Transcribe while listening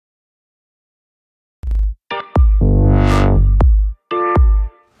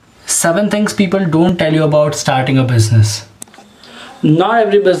7 things people don't tell you about starting a business. Not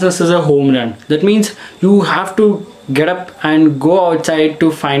every business is a home run. That means you have to get up and go outside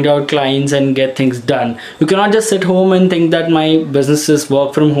to find out clients and get things done. You cannot just sit home and think that my business is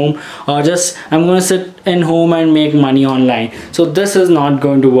work from home, or just I'm going to sit in home and make money online. So this is not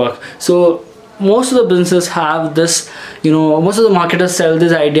going to work. So most of the businesses have this, most of the marketers sell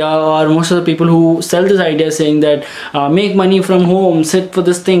this idea, or most of the people who sell this idea saying that make money from home, sit for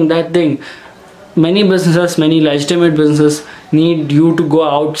this thing, that thing. Many businesses, many legitimate businesses need you to go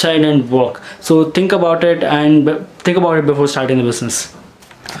outside and work. So think about it before starting the business.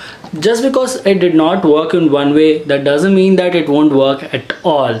 Just because it did not work in one way, that doesn't mean that it won't work at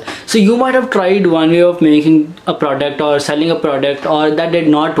all. So you might have tried one way of making a product or selling a product, or that did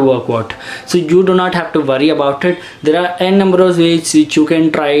not work out. So you do not have to worry about it. There are n number of ways which you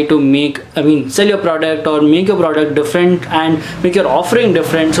can try to sell your product or make your product different and make your offering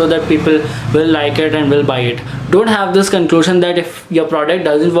different so that people will like it and will buy it. Don't have this conclusion that if your product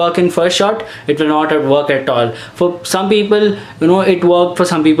doesn't work in first shot, it will not work at all. For some people, it worked. For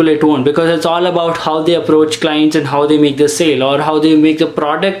some people it won't, because it's all about how they approach clients and how they make the sale, or how they make the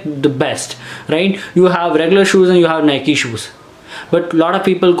product the best, right? You have regular shoes and you have Nike shoes, but a lot of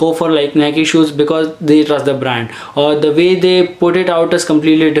people go for like Nike shoes because they trust the brand, or the way they put it out is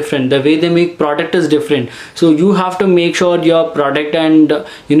completely different, the way they make product is different. So you have to make sure your product and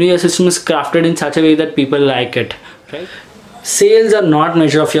your system is crafted in such a way that people like it, right? Sales are not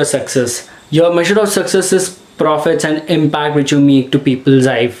measure of your success. Your measure of success is profits and impact which you make to people's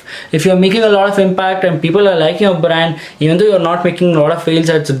life. If you're making a lot of impact and people are liking your brand, even though you're not making a lot of sales,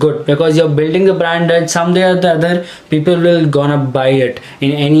 that's good, because you're building the brand and someday or the other people will gonna buy it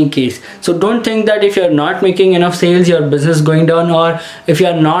in any case. So don't think that if you're not making enough sales, your business is going down, or if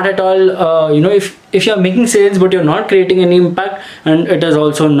you're not at all if you're making sales but you're not creating any impact, and it is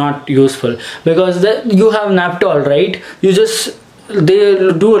also not useful, because you have Naptol, right?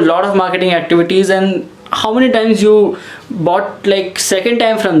 They do a lot of marketing activities, and how many times you bought like second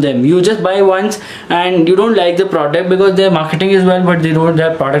time from them? You just buy once and you don't like the product because their marketing is well, but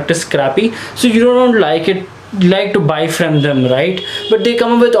their product is crappy, so you don't like it, like to buy from them, right? But they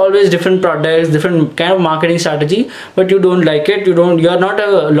come up with always different products, different kind of marketing strategy, but you don't like it, you're not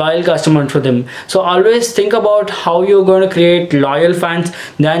a loyal customer for them. So always think about how you're going to create loyal fans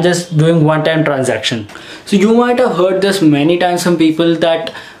than just doing one-time transaction. So you might have heard this many times from people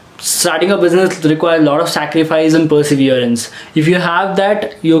that starting a business requires a lot of sacrifice and perseverance. If you have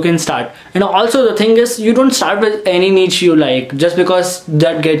that, you can start. And also the thing is, you don't start with any niche you like just because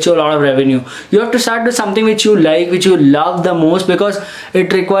that gets you a lot of revenue. You have to start with something which you like, which you love the most, because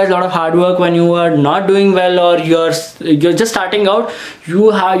it requires a lot of hard work. When you are not doing well, or you're just starting out,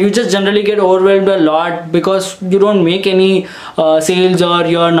 you just generally get overwhelmed a lot because you don't make any sales, or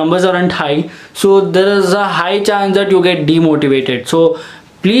your numbers aren't high. So there is a high chance that you get demotivated. So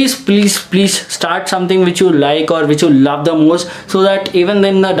please start something which you like or which you love the most, so that even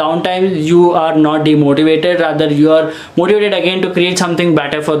in the downtime you are not demotivated, rather you are motivated again to create something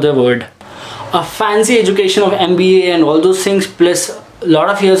better for the world. A fancy education of MBA and all those things plus a lot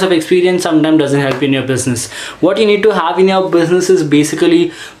of years of experience sometimes doesn't help in your business. What you need to have in your business is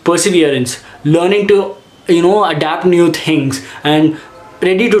basically perseverance, learning to adapt new things, and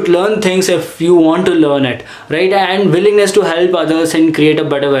ready to learn things if you want to learn it, right? And willingness to help others and create a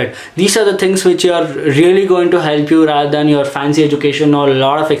better world. These are the things which are really going to help you, rather than your fancy education or a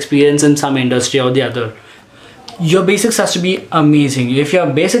lot of experience in some industry or the other. Your basics has to be amazing. If your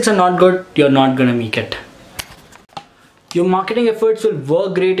basics are not good, you're not gonna make it. Your marketing efforts will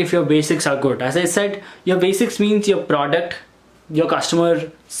work great if your basics are good. As I said, your basics means your product, your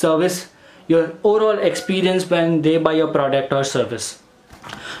customer service, your overall experience when they buy your product or service.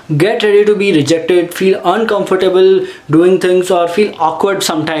 Get ready to be rejected, feel uncomfortable doing things, or feel awkward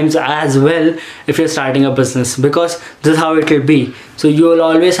sometimes as well if you're starting a business, because this is how it will be. So you will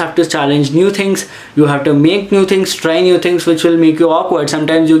always have to challenge new things, you have to make new things, try new things which will make you awkward.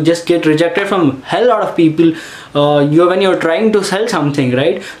 Sometimes you just get rejected from hell lot of people. When you're trying to sell something,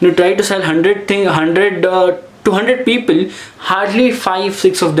 right? You try to sell 200 people, hardly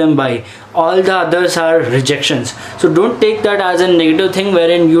 5-6 of them buy. All the others are rejections. So don't take that as a negative thing,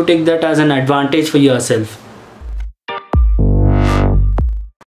 wherein you take that as an advantage for yourself.